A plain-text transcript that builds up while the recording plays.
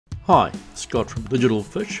Hi, Scott from Digital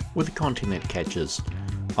Fish with the content that catches.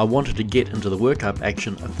 I wanted to get into the workup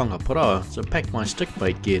action of whangaparaoa, so packed my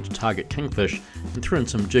stickbait gear to target kingfish and threw in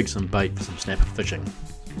some jigs and bait for some snapper fishing.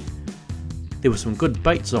 There was some good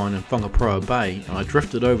bait zone in Whangaparaoa Bay and I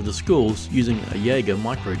drifted over the schools using a Jaeger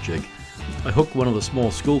micro jig. I hooked one of the small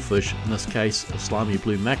schoolfish, in this case a slimy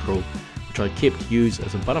blue mackerel, which I kept to use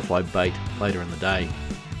as a butterfly bait later in the day.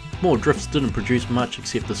 More drifts didn't produce much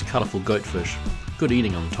except this colourful goatfish. Good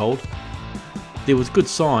eating, I'm told. There was good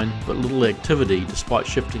sign but little activity despite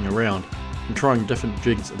shifting around and trying different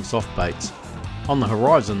jigs and soft baits. On the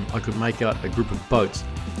horizon I could make out a group of boats,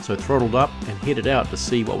 so throttled up and headed out to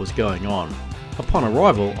see what was going on. Upon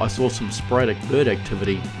arrival I saw some sporadic bird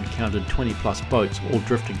activity and counted 20 plus boats all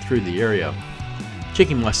drifting through the area.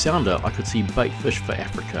 Checking my sounder I could see bait fish for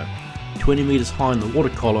Africa, 20 metres high in the water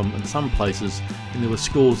column in some places, and there were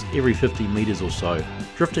schools every 50 metres or so.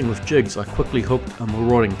 Drifting with jigs I quickly hooked a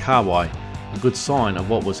marauding kawai, a good sign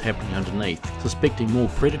of what was happening underneath. Suspecting more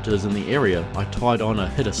predators in the area, I tied on a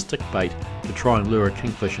hitter stickbait to try and lure a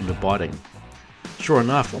kingfish into biting. Sure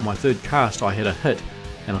enough, on my third cast I had a hit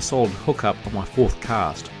and a solid hookup on my fourth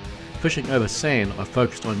cast. Fishing over sand, I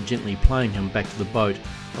focused on gently playing him back to the boat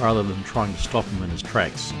rather than trying to stop him in his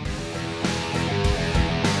tracks.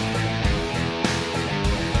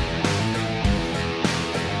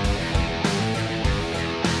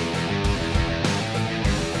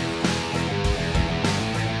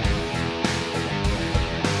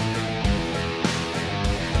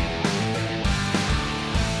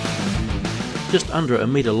 Just under a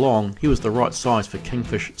metre long, he was the right size for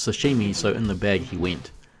kingfish sashimi, so in the bag he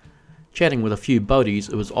went. Chatting with a few boaties,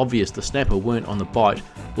 it was obvious the snapper weren't on the bite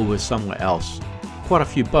or were somewhere else. Quite a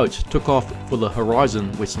few boats took off for the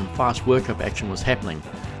horizon where some fast workup action was happening.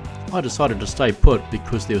 I decided to stay put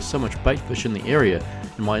because there was so much bait fish in the area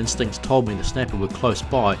and my instincts told me the snapper were close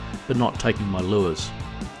by but not taking my lures.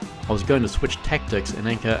 I was going to switch tactics and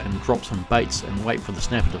anchor and drop some baits and wait for the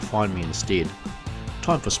snapper to find me instead.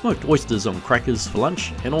 Time for smoked oysters on crackers for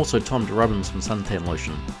lunch, and also time to rub in some suntan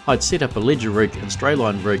lotion. I'd set up a ledger rig and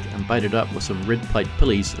strayline rig and baited up with some red plate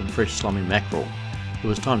pillies and fresh slimy mackerel. It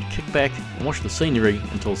was time to kick back and watch the scenery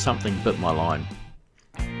until something bit my line.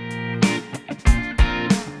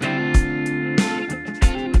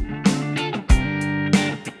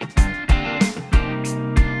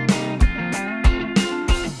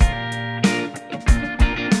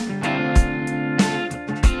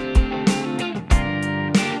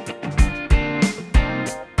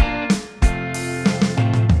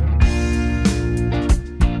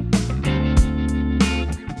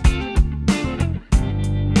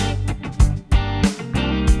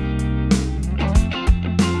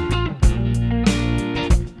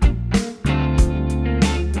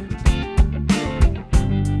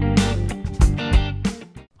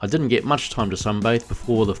 I didn't get much time to sunbathe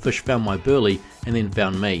before the fish found my burley and then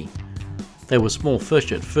found me. They were small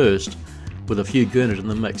fish at first, with a few gurnard in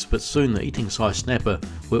the mix, but soon the eating size snapper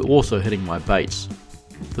were also hitting my baits.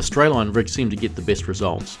 The strayline rig seemed to get the best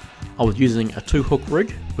results. I was using a 2-hook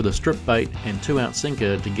rig with a strip bait and 2-ounce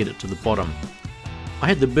sinker to get it to the bottom. I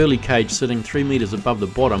had the burley cage sitting 3 metres above the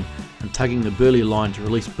bottom, and tugging the burley line to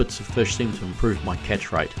release bits of fish seemed to improve my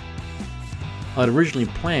catch rate. I had originally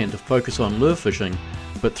planned to focus on lure fishing,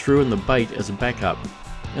 but threw in the bait as a backup.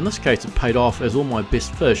 In this case it paid off as all my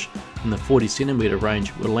best fish in the 40 cm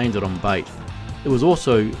range were landed on bait. It was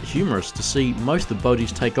also humorous to see most of the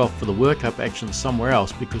boaties take off for the workup action somewhere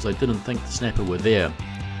else because they didn't think the snapper were there.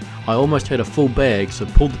 I almost had a full bag, so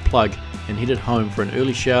pulled the plug and headed home for an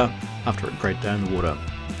early shower after a great day in the water.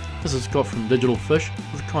 This is Scott from Digital Fish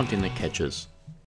with content that catches.